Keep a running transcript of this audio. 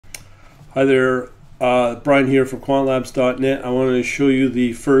Hi there, Brian here from quantlabs.net. I wanted to show you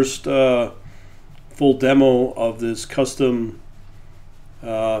the first full demo of this custom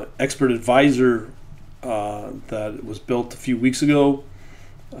expert advisor that was built a few weeks ago.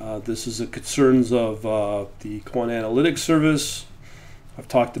 This is the concerns of the Quant Analytics service. I've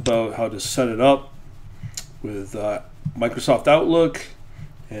talked about how to set it up with Microsoft Outlook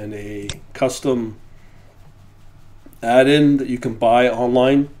and a custom add-in that you can buy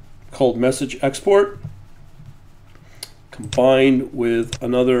online called Message Export, combined with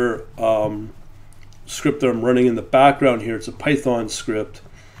another script that I'm running in the background here. It's a Python script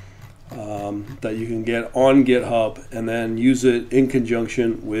that you can get on GitHub and then use it in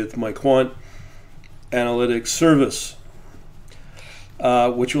conjunction with my Quant Analytics service,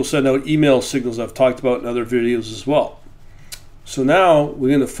 which will send out email signals I've talked about in other videos as well. So now we're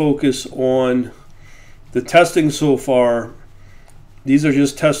going to focus on the testing so far. These are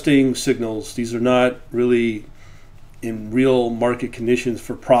just testing signals. These are not really in real market conditions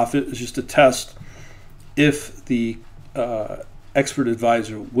for profit. It's just a test if the expert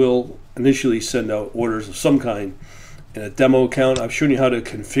advisor will initially send out orders of some kind. In a demo account, I've shown you how to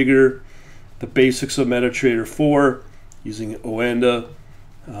configure the basics of Metatrader 4 using Oanda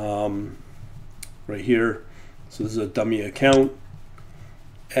right here. So this is a dummy account.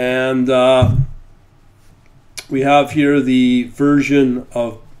 And we have here the version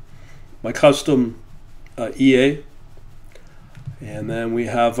of my custom EA. And then we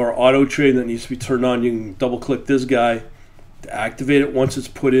have our auto trade that needs to be turned on. You can double click this guy to activate it once it's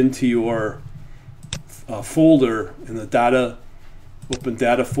put into your folder in the data, open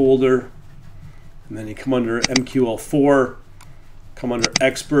data folder. And then you come under MQL4, come under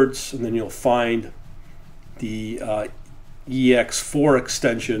experts, and then you'll find the EX4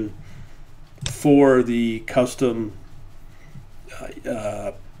 extension for the custom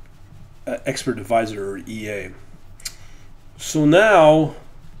expert advisor, or EA. So now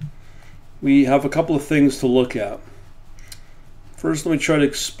we have a couple of things to look at. First, let me try to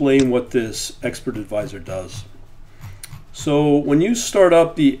explain what this expert advisor does. So when you start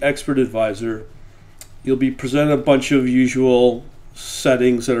up the expert advisor, you'll be presented a bunch of usual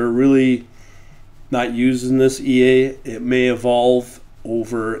settings that are really not used in this EA. It may evolve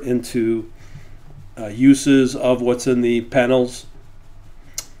over into uses of what's in the panels.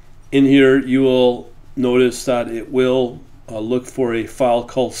 In here you will notice that it will look for a file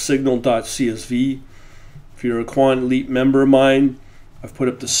called signal.csv. If you're a Quant Elite member of mine, I've put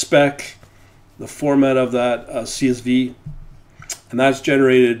up the spec, the format of that CSV, and that's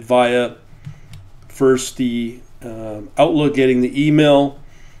generated via first the Outlook getting the email,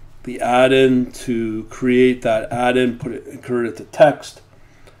 the add-in to create that add-in, convert it to text,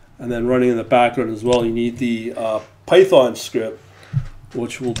 and then running in the background as well. You need the Python script,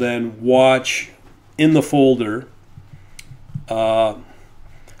 which will then watch in the folder and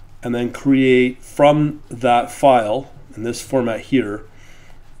then create from that file in this format here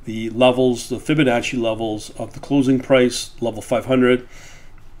the levels, the Fibonacci levels of the closing price, level 500,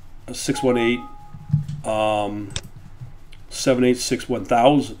 618, 786,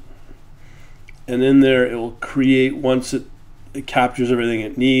 1000. And in there it will create, once it captures everything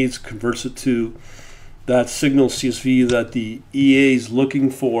it needs, converts it to that signal CSV that the EA is looking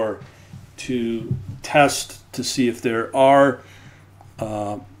for to test to see if there are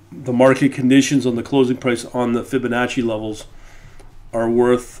the market conditions on the closing price on the Fibonacci levels are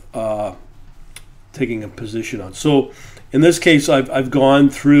worth taking a position on. So in this case, I've gone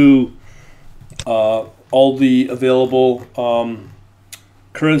through all the available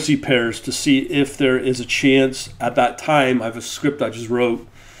currency pairs to see if there is a chance at that time. I have a script I just wrote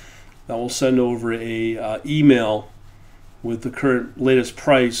that will send over a email with the current latest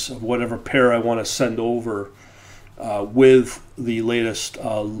price of whatever pair I want to send over with the latest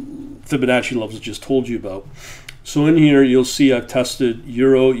Fibonacci levels I just told you about. So in here you'll see I've tested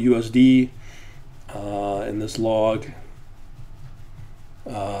Euro USD in this log.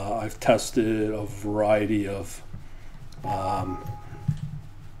 I've tested a variety of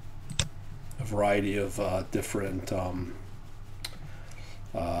different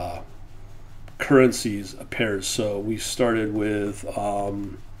currencies pairs. So we started with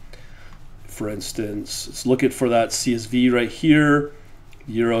for instance, it's looking for that CSV right here,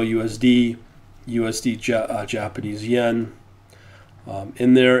 Euro USD, USD Japanese yen.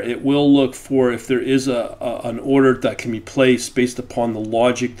 In there it will look for if there is an order that can be placed based upon the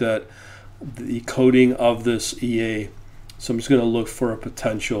logic that the coding of this EA. So I'm just going to look for a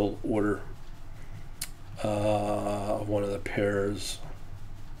potential order of one of the pairs,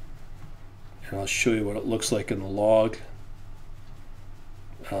 and I'll show you what it looks like in the log.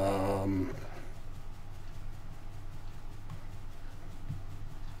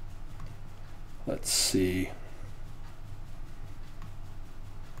 let's see.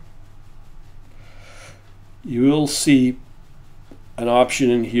 You will see an option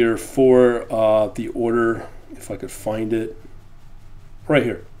in here for the order, if I could find it, right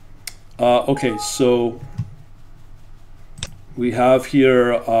here. Okay, so we have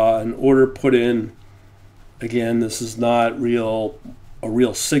here an order put in. Again, this is not a real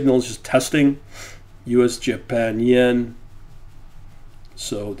signal, it's just testing. US Japan yen.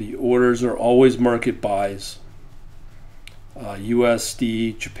 So the orders are always market buys.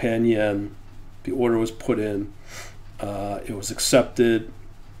 USD Japan yen. The order was put in. It was accepted.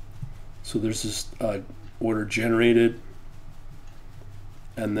 So there's this order generated.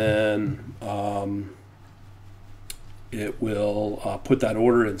 And then it will put that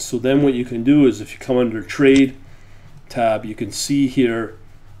order in. So then what you can do is if you come under Trade tab, you can see here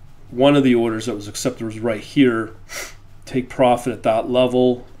one of the orders that was accepted was right here. Take profit at that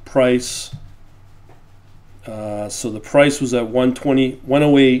level. Price. So the price was at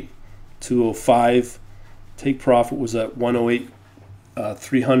 108.205. Take profit was at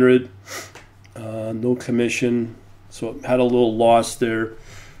 108.300. No commission, so it had a little loss there.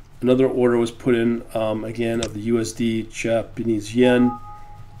 Another order was put in again of the USD Japanese yen.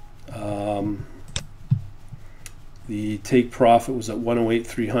 The take profit was at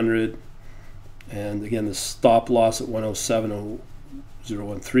 108.300, and again the stop loss at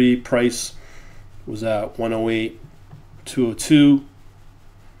 107.013. Price was at 108.202,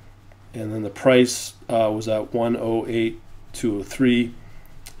 and then the price was at 108.203.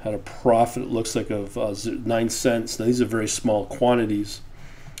 Had a profit, it looks like, of 9 cents. Now these are very small quantities.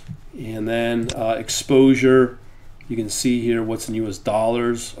 And then exposure, you can see here what's in US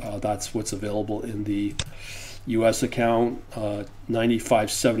dollars. That's what's available in the US account,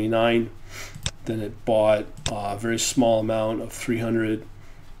 95.79. Then it bought a very small amount of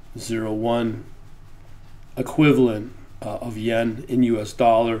 300.01 equivalent of yen in US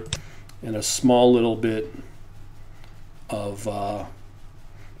dollar, and a small little bit of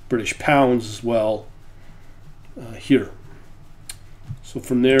British pounds as well here. So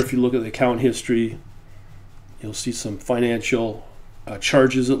from there, if you look at the account history, you'll see some financial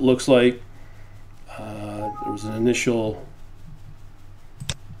charges, it looks like. There was an initial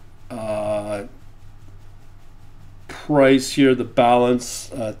price here, the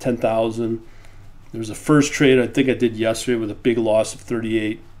balance, 10,000. There was a first trade I think I did yesterday with a big loss of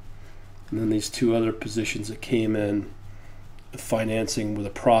 38. And then these two other positions that came in, financing with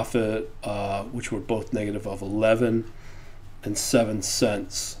a profit, which were both negative of 11 and 7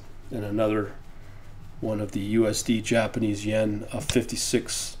 cents, and another one of the USD Japanese yen of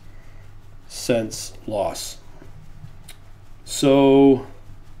 56 cents loss. So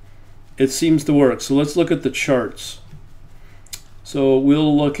it seems to work. So let's look at the charts. So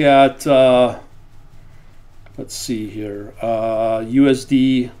we'll look at let's see here,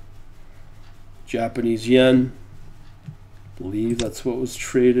 USD Japanese yen. I believe that's what was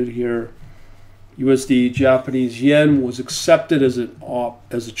traded here. USD Japanese yen was accepted as a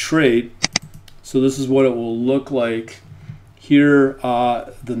trade. So this is what it will look like here.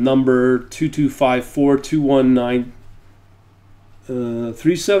 The number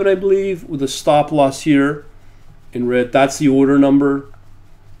 225421.937, I believe, with a stop loss here in red. That's the order number.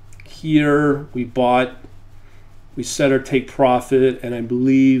 Here we set our take profit, and I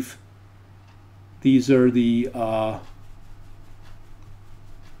believe these are the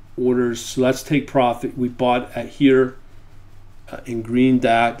orders. So let's take profit. We bought at here in green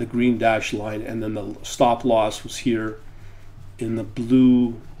the green dash line, and then the stop loss was here in the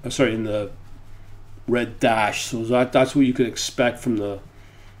blue. In the red dash. So that's what you could expect from the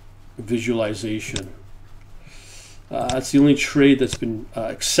visualization. That's the only trade that's been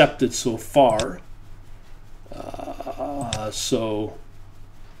accepted so far. So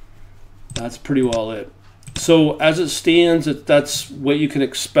that's pretty well it. So as it stands, that's what you can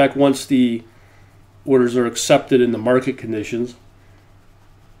expect once the orders are accepted in the market conditions.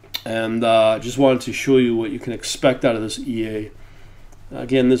 And just wanted to show you what you can expect out of this EA.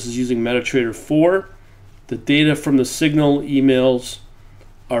 Again, this is using Metatrader 4. The data from the signal emails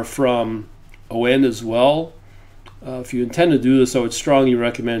are from ON as well. If you intend to do this, I would strongly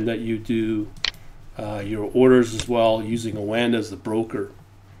recommend that you do your orders as well using ON as the broker.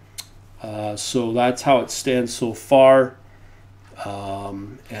 So that's how it stands so far,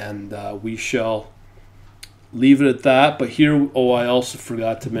 and we shall leave it at that. But here, I also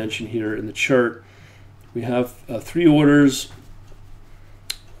forgot to mention here in the chart, we have 3 orders.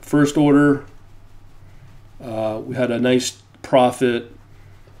 First order, we had a nice profit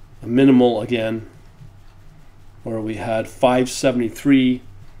a minimal again, where we had 573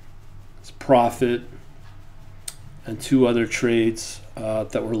 as profit, and 2 other trades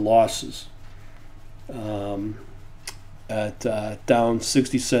that were losses at down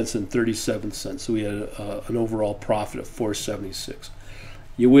 60 cents and 37 cents. So we had an overall profit of 476.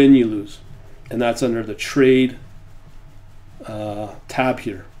 You win, you lose, and that's under the trade tab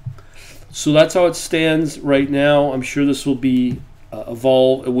here. So that's how it stands right now. I'm sure this will be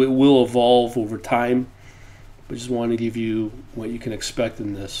evolve. It will evolve over time. But just want to give you what you can expect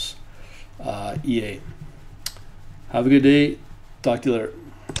in this EA. Have a good day. Talk to you later.